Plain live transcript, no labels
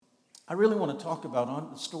I really want to talk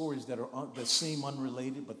about stories that seem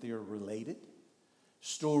unrelated, but they are related.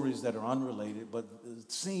 Stories that are unrelated, but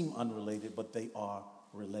seem unrelated, but they are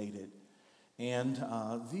related. And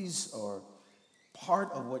these are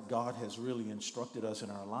part of what God has really instructed us in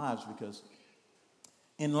our lives, because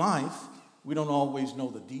in life, we don't always know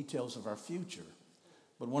the details of our future.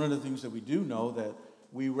 But one of the things that we do know, that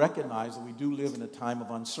we recognize that we do live in a time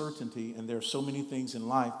of uncertainty, and there are so many things in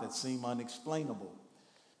life that seem unexplainable.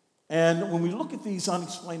 And when we look at these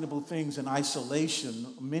unexplainable things in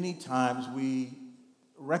isolation, many times we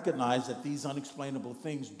recognize that these unexplainable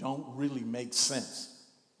things don't really make sense.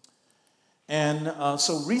 And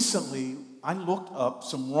so recently, I looked up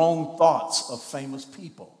some wrong thoughts of famous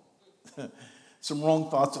people. Some wrong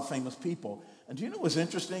thoughts of famous people. And do you know what's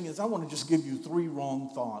interesting is I want to just give you 3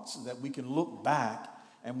 wrong thoughts that we can look back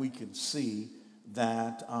and we can see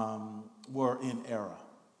that were in error.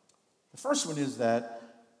 The first one is that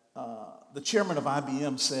the chairman of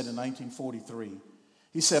IBM said in 1943,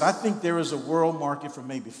 he said, "I think there is a world market for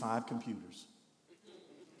maybe 5 computers."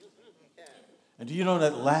 And do you know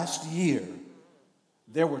that last year,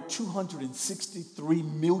 there were 263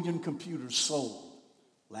 million computers sold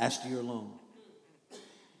last year alone?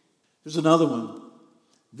 Here's another one.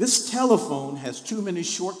 "This telephone has too many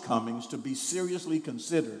shortcomings to be seriously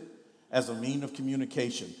considered as a means of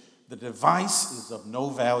communication. The device is of no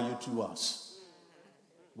value to us."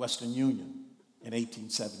 Western Union in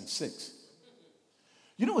 1876.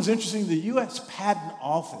 You know what's interesting? The U.S. Patent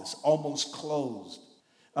Office almost closed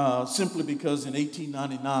simply because in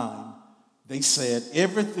 1899, they said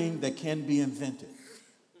everything that can be invented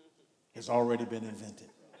has already been invented.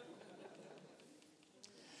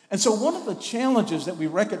 And so one of the challenges that we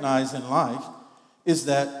recognize in life is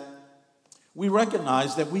that we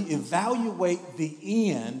recognize that we evaluate the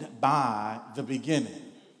end by the beginning.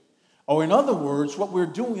 Or in other words, what we're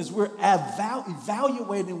doing is we're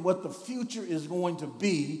evaluating what the future is going to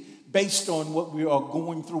be based on what we are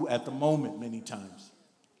going through at the moment many times.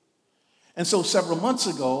 And so several months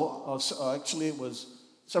ago, actually it was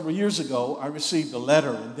several years ago, I received a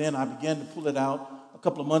letter, and then I began to pull it out a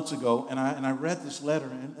couple of months ago, and I read this letter,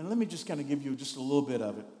 and let me just kind of give you just a little bit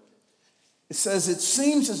of it. It says, "It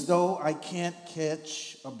seems as though I can't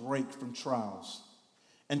catch a break from trials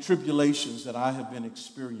and tribulations that I have been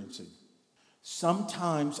experiencing.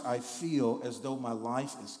 Sometimes I feel as though my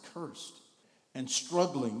life is cursed, and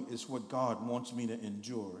struggling is what God wants me to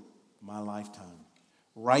endure my lifetime.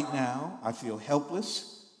 Right now, I feel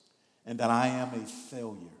helpless and that I am a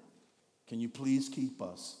failure. Can you please keep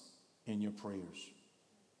us in your prayers?"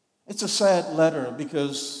 It's a sad letter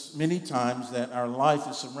because many times that our life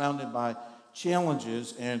is surrounded by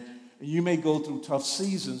challenges, and you may go through tough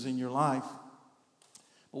seasons in your life.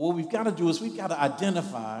 But what we've got to do is we've got to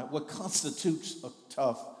identify what constitutes a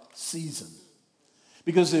tough season.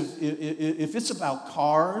 Because if it's about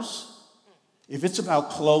cars, if it's about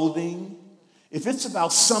clothing, if it's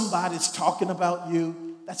about somebody's talking about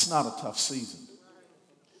you, that's not a tough season.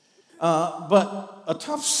 But a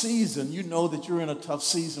tough season, you know that you're in a tough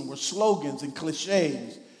season where slogans and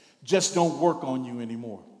cliches just don't work on you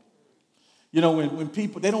anymore. You know, when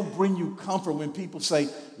people, they don't bring you comfort when people say,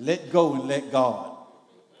 "Let go and let God."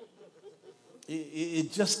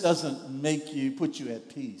 It just doesn't put you at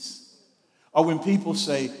peace. Or when people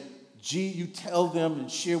say, you tell them and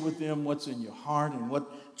share with them what's in your heart and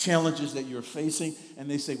what challenges that you're facing, and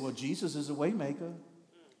they say, "Well, Jesus is a way maker,"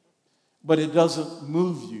 but it doesn't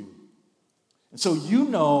move you. And so you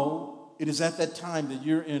know it is at that time that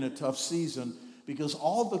you're in a tough season, because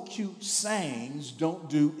all the cute sayings don't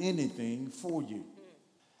do anything for you.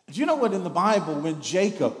 Do you know what, in the Bible, when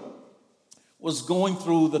Jacob was going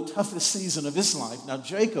through the toughest season of his life. Now,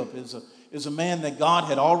 Jacob is a man that God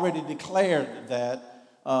had already declared that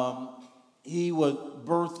he would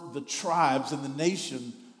birth the tribes and the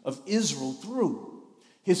nation of Israel through.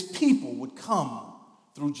 His people would come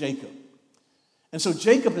through Jacob. And so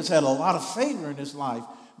Jacob has had a lot of favor in his life,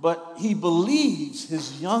 but he believes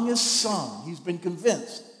his youngest son, he's been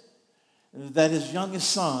convinced that his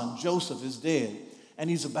youngest son, Joseph, is dead,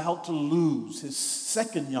 and he's about to lose his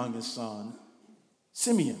second youngest son,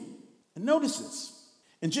 Simeon. And notice this.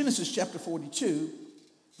 In Genesis chapter 42,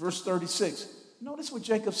 verse 36, notice what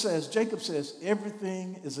Jacob says. Jacob says,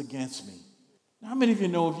 "Everything is against me." Now, how many of you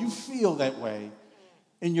know if you feel that way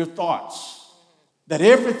in your thoughts, that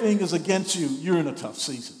everything is against you, you're in a tough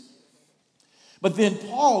season? But then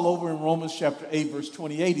Paul, over in Romans chapter 8, verse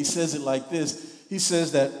 28, he says it like this. He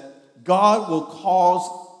says that God will cause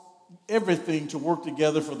everything to work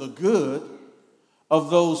together for the good of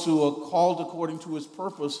those who are called according to his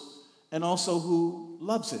purpose and also who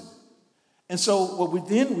loves him. And so what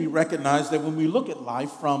we recognize that when we look at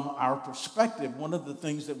life from our perspective, one of the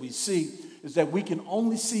things that we see is that we can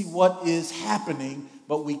only see what is happening,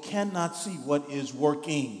 but we cannot see what is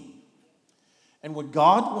working. And what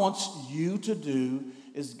God wants you to do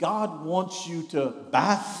is God wants you to,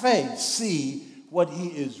 by faith, see what he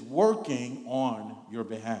is working on your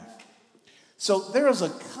behalf. So there is a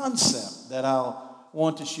concept that I'll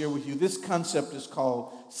want to share with you. This concept is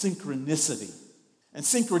called synchronicity. And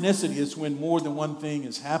synchronicity is when more than one thing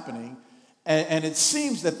is happening, and it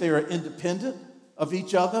seems that they are independent of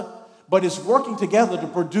each other, but it's working together to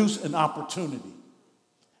produce an opportunity.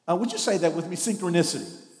 Would you say that with me? Synchronicity.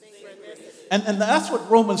 And that's what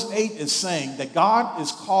Romans 8 is saying, that God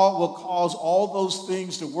will cause all those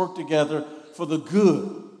things to work together for the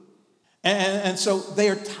good. And so they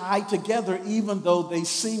are tied together even though they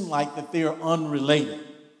seem like that they are unrelated.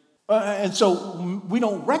 And so we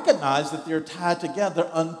don't recognize that they're tied together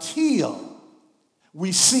until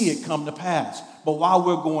we see it come to pass. But while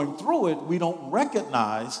we're going through it, we don't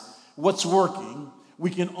recognize what's working. We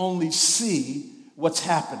can only see what's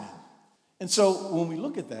happening. And so when we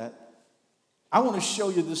look at that, I want to show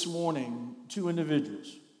you this morning two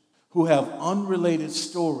individuals who have unrelated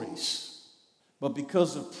stories, but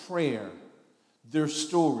because of prayer, their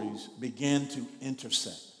stories began to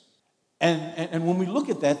intersect. And when we look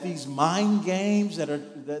at that, these mind games that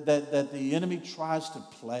the enemy tries to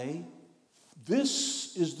play,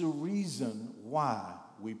 this is the reason why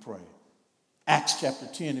we pray. Acts chapter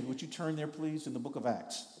 10. Would you turn there, please, in the book of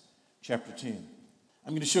Acts, chapter 10.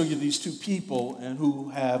 I'm going to show you these two people and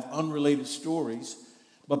who have unrelated stories,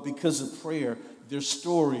 but because of prayer, their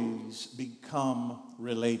stories become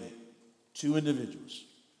related. Two individuals,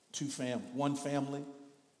 one family,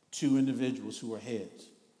 two individuals who are heads.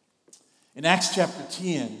 In Acts chapter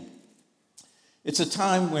 10, it's a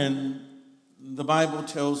time when the Bible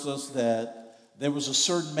tells us that there was a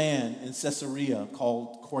certain man in Caesarea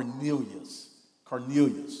called Cornelius.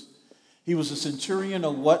 He was a centurion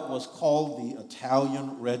of what was called the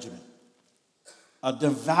Italian regiment, a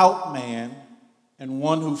devout man and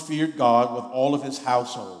one who feared God with all of his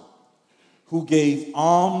household, who gave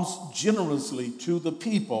alms generously to the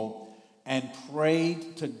people and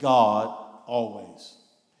prayed to God always.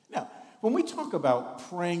 Now, when we talk about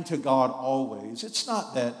praying to God always, it's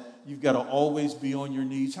not that you've got to always be on your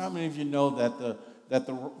knees. How many of you know that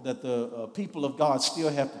the people of God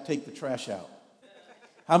still have to take the trash out?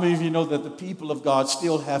 How many of you know that the people of God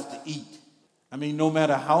still have to eat? I mean, no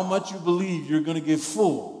matter how much you believe you're going to get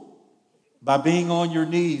full by being on your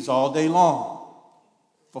knees all day long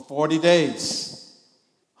for 40 days,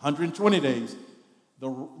 120 days,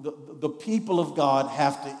 the people of God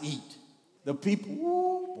have to eat. The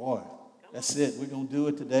people, boy, that's it. We're going to do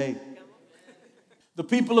it today. The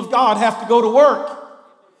people of God have to go to work.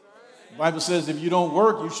 The Bible says if you don't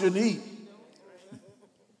work, you shouldn't eat.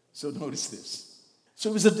 So notice this. So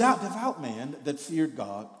he was a devout man that feared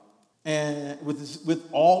God and with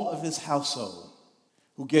all of his household,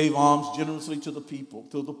 who gave alms generously to the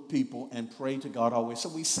people and prayed to God always. So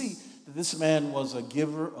we see that this man was a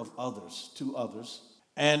giver to others,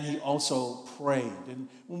 and he also prayed. And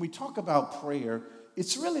when we talk about prayer,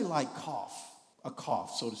 it's really like a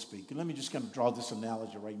cough, so to speak. And let me just kind of draw this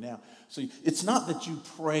analogy right now. So it's not that you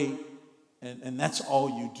pray and that's all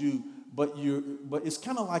you do, but it's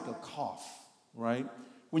kind of like a cough. Right?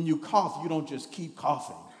 When you cough, you don't just keep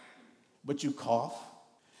coughing, but you cough,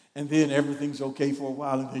 and then everything's okay for a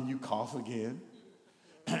while, and then you cough again,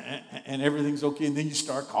 and everything's okay, and then you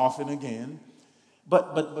start coughing again.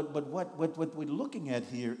 But what we're looking at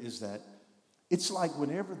here is that it's like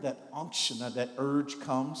whenever that unction or that urge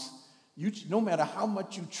comes, no matter how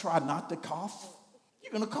much you try not to cough,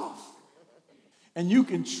 you're going to cough. And you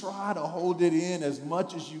can try to hold it in as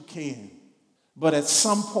much as you can. But at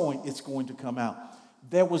some point, it's going to come out.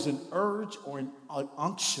 There was an urge or an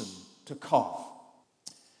unction to cough.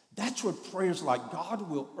 That's what prayer's like. God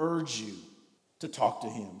will urge you to talk to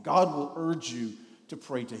him. God will urge you to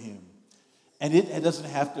pray to him. And it doesn't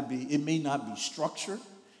have to be, it may not be structured.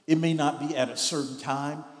 It may not be at a certain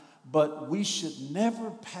time. But we should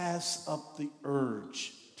never pass up the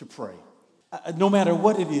urge to pray. No matter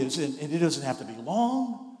what it is, and it doesn't have to be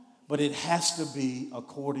long, but it has to be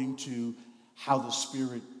according to how the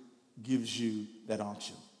Spirit gives you that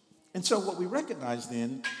unction. And so what we recognize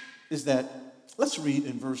then is that let's read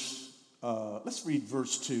verse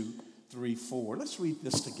 2, 3, 4. Let's read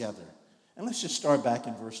this together. And let's just start back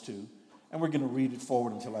in verse 2. And we're going to read it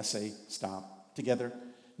forward until I say stop. Together.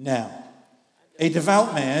 Now, a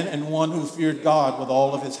devout man and one who feared God with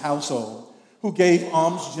all of his household, who gave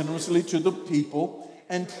alms generously to the people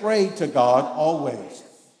and prayed to God always.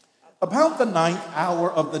 About the ninth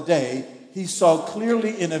hour of the day, he saw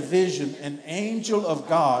clearly in a vision an angel of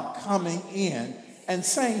God coming in and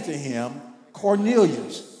saying to him,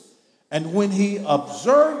 Cornelius. And when he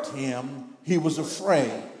observed him, he was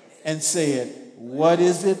afraid and said, What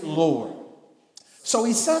is it, Lord? So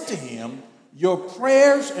he said to him, Your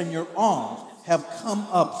prayers and your alms have come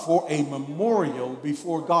up for a memorial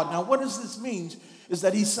before God. Now, what does this mean? Is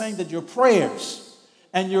that he's saying that your prayers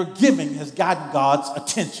and your giving has gotten God's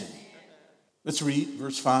attention. Let's read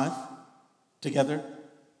verse 5 together.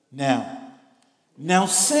 Now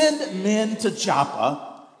send men to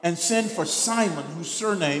Joppa and send for Simon, whose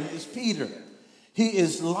surname is Peter. He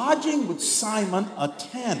is lodging with Simon, a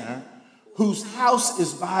tanner, whose house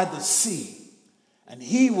is by the sea. And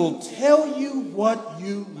he will tell you what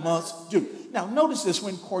you must do. Now, notice this.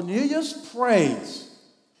 When Cornelius prays,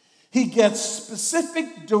 he gets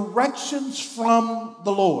specific directions from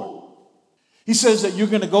the Lord. He says that you're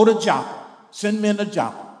going to go to Joppa. Send men to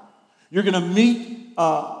Joppa. You're going to meet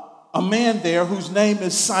a man there whose name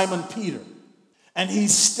is Simon Peter. And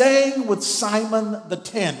he's staying with Simon the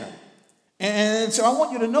tanner. And so I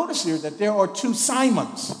want you to notice here that there are two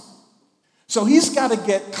Simons. So he's got to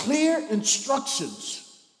get clear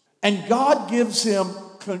instructions. And God gives him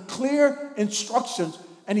clear instructions.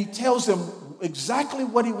 And he tells him exactly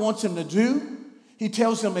what he wants him to do. He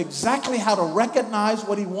tells him exactly how to recognize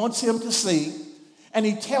what he wants him to see. And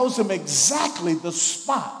he tells him exactly the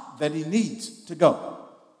spot that he needs to go.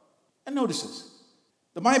 And notice this.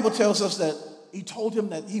 The Bible tells us that he told him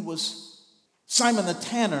that he was Simon the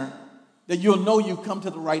tanner, that you'll know you've come to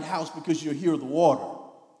the right house because you'll hear the water,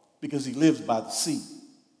 because he lives by the sea.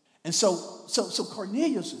 And so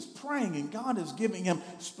Cornelius is praying, and God is giving him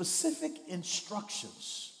specific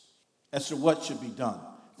instructions as to what should be done.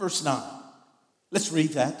 Verse 9. Let's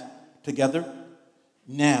read that together.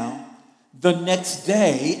 Now, the next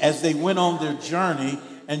day, as they went on their journey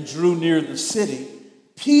and drew near the city,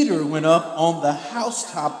 Peter went up on the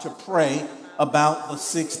housetop to pray about the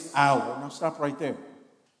 6th hour. Now stop right there.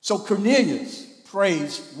 So Cornelius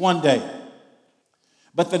prays one day.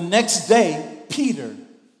 But the next day, Peter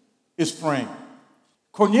is praying.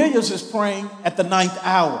 Cornelius is praying at the 9th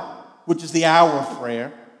hour, which is the hour of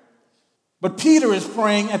prayer. But Peter is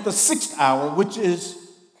praying at the 6th hour, which is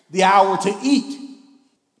the hour to eat.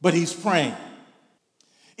 But he's praying.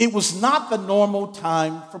 It was not the normal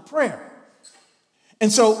time for prayer.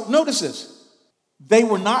 And so notice this. They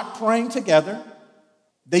were not praying together.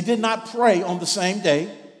 They did not pray on the same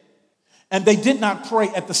day. And they did not pray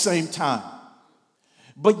at the same time.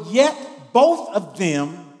 But yet both of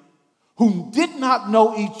them, who did not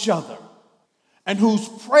know each other and whose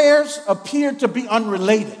prayers appeared to be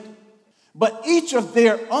unrelated, but each of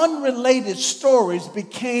their unrelated stories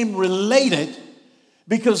became related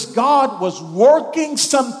because God was working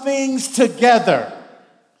some things together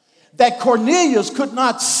that Cornelius could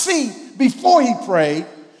not see before he prayed,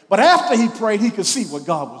 but after he prayed, he could see what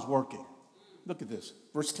God was working. Look at this,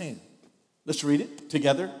 verse 10. Let's read it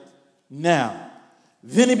together. Now,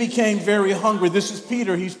 then he became very hungry. This is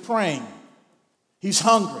Peter, he's praying. He's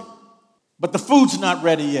hungry, but the food's not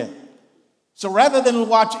ready yet. So rather than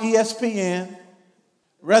watch ESPN,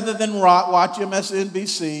 rather than watch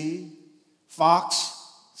MSNBC, Fox,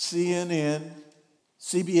 CNN,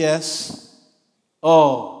 CBS,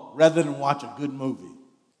 rather than watch a good movie,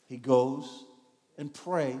 he goes and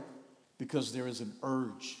pray because there is an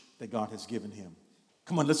urge that God has given him.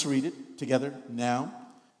 Come on, let's read it together now.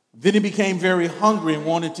 Then he became very hungry and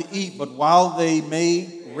wanted to eat, but while they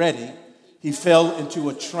made ready, he fell into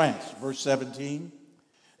a trance. Verse 17.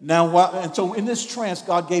 And so in this trance,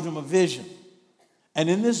 God gave him a vision. And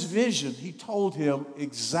in this vision, he told him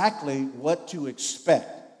exactly what to expect.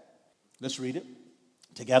 Let's read it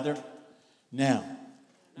together now.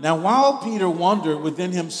 Now, while Peter wondered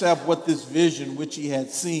within himself what this vision which he had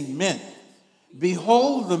seen meant,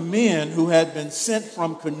 behold, the men who had been sent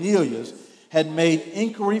from Cornelius had made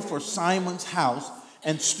inquiry for Simon's house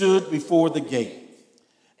and stood before the gate.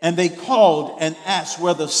 And they called and asked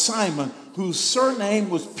whether Simon, whose surname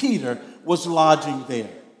was Peter, was lodging there.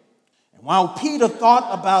 And while Peter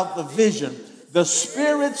thought about the vision, the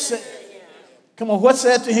Spirit said, come on, what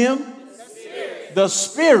said to him? The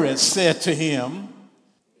Spirit said to him,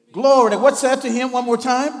 glory. What said to him one more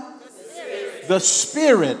time? The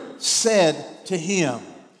Spirit said to him,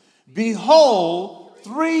 behold,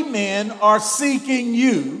 3 men are seeking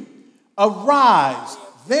you. Arise,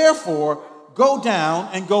 therefore, go down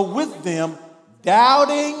and go with them,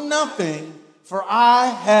 doubting nothing, for I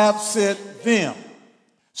have sent them.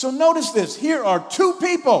 So notice this. Here are 2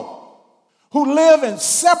 people who live in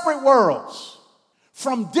separate worlds,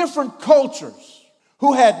 from different cultures,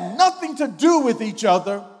 who had nothing to do with each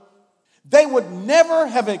other, they would never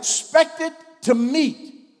have expected to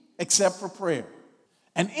meet except for prayer.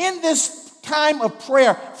 And in this time of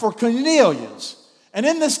prayer for Cornelius, and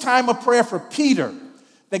in this time of prayer for Peter,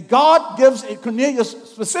 that God gives Cornelius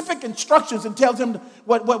specific instructions and tells him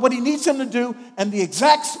what he needs him to do and the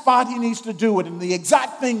exact spot he needs to do it and the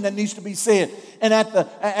exact thing that needs to be said. And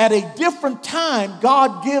at a different time,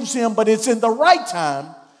 God gives him, but it's in the right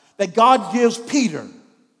time that God gives Peter.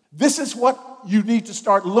 This is what you need to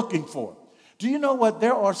start looking for. Do you know what?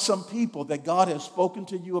 There are some people that God has spoken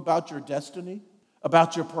to you about your destiny,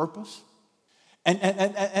 about your purpose.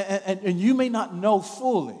 And you may not know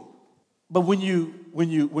fully, but when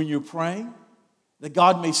you're praying, that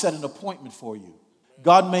God may set an appointment for you.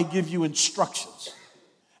 God may give you instructions.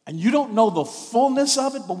 And you don't know the fullness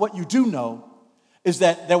of it, but what you do know is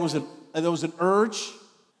that there was an urge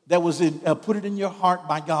that was put it in your heart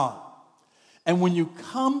by God. And when you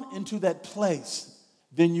come into that place,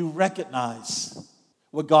 then you recognize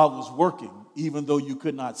what God was working, even though you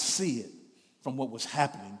could not see it from what was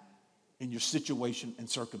happening in your situation and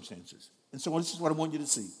circumstances. And so this is what I want you to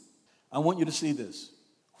see. I want you to see this.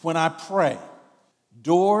 When I pray,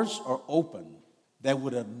 doors are open that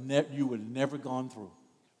you would have never gone through.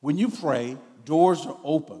 When you pray, doors are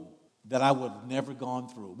open that I would have never gone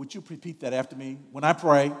through. Would you repeat that after me? When I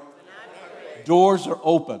pray, doors are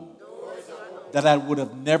open that I would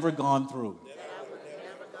have never gone through.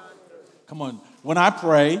 Come on. When I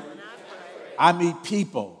pray, I meet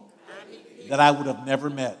people that I would have never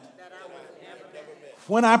met.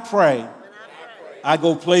 When I pray, I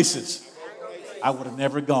go places I would have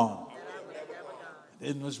never gone.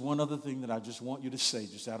 Then there's one other thing that I just want you to say,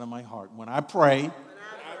 just out of my heart. When I pray,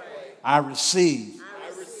 I receive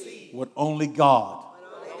what only God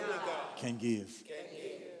can give.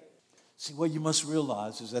 See, what you must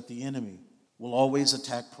realize is that the enemy will always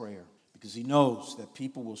attack prayer because he knows that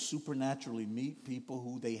people will supernaturally meet people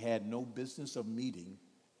who they had no business of meeting.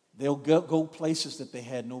 They'll go places that they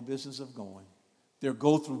had no business of going. They'll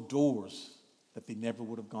go through doors that they never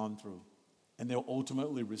would have gone through. And they'll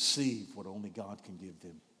ultimately receive what only God can give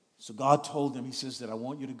them. So God told them, he says that I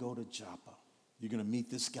want you to go to Joppa. You're going to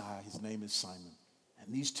meet this guy. His name is Simon.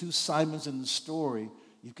 And these two Simons in the story,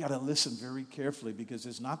 you've got to listen very carefully because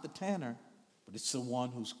it's not the tanner, but it's the one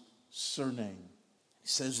whose surname. He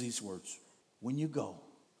says these words, when you go,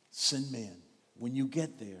 send men. When you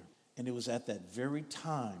get there, and it was at that very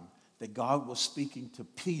time that God was speaking to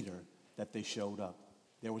Peter that they showed up.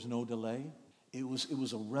 There was no delay. It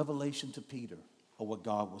was a revelation to Peter of what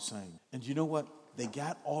God was saying. And you know what? They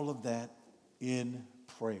got all of that in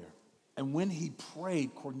prayer. And when he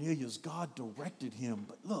prayed, Cornelius, God directed him.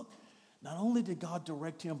 But look, not only did God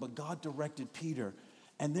direct him, but God directed Peter.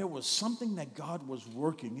 And there was something that God was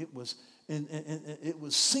working. It was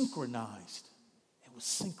synchronized. It was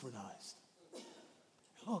synchronized.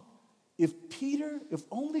 Look, if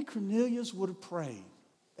only Cornelius would have prayed,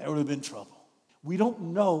 there would have been trouble. We don't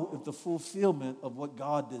know if the fulfillment of what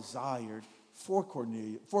God desired for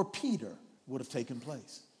Peter would have taken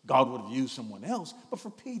place. God would have used someone else, but for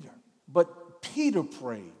Peter. But Peter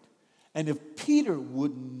prayed. And if Peter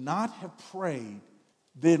would not have prayed,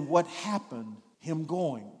 then what happened, him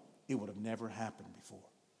going, it would have never happened before.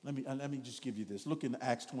 Let me just give you this. Look in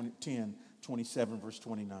Acts 10, 27, verse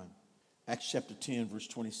 29. Acts chapter 10, verse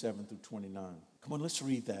 27 through 29. Come on, let's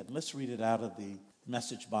read that. Let's read it out of the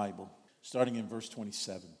Message Bible, starting in verse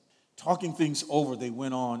 27. Talking things over, they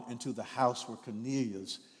went on into the house where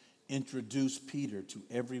Cornelius introduced Peter to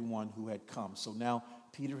everyone who had come. So now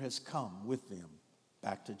Peter has come with them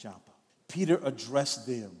back to Joppa. Peter addressed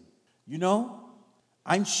them. You know,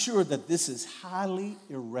 I'm sure that this is highly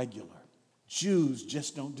irregular. Jews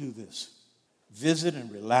just don't do this. Visit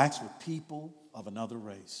and relax with people of another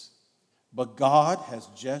race. But God has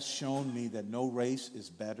just shown me that no race is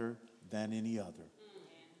better than any other.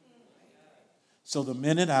 So the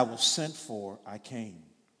minute I was sent for, I came.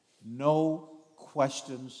 No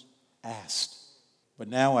questions asked. But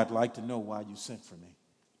now I'd like to know why you sent for me.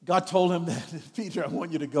 God told him that, Peter, I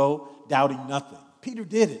want you to go, doubting nothing. Peter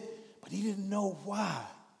did it, but he didn't know why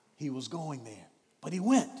he was going there. But he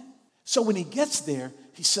went. So when he gets there,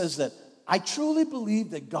 he says that, I truly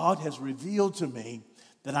believe that God has revealed to me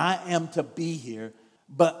that I am to be here,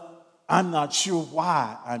 but I'm not sure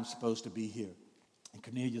why I'm supposed to be here. And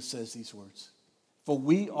Cornelius says these words, for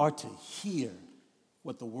we are to hear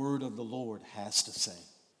what the word of the Lord has to say.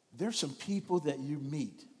 There's some people that you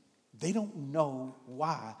meet, they don't know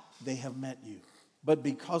why they have met you. But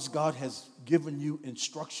because God has given you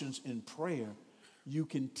instructions in prayer, you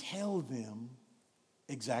can tell them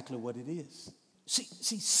exactly what it is.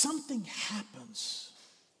 See, something happens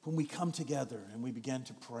when we come together and we begin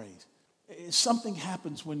to pray, something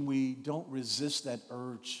happens when we don't resist that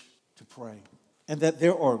urge to pray. And that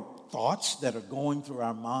there are thoughts that are going through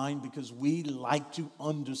our mind because we like to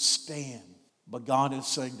understand. But God is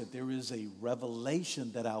saying that there is a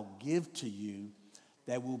revelation that I'll give to you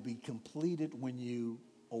that will be completed when you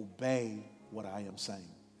obey what I am saying.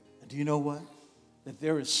 And do you know what? That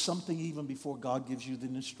there is something even before God gives you the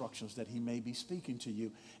instructions that he may be speaking to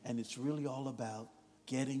you. And it's really all about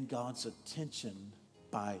getting God's attention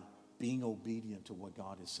by being obedient to what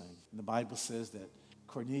God is saying. And the Bible says that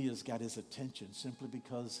Cornelius got his attention simply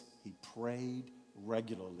because he prayed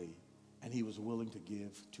regularly and he was willing to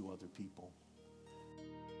give to other people.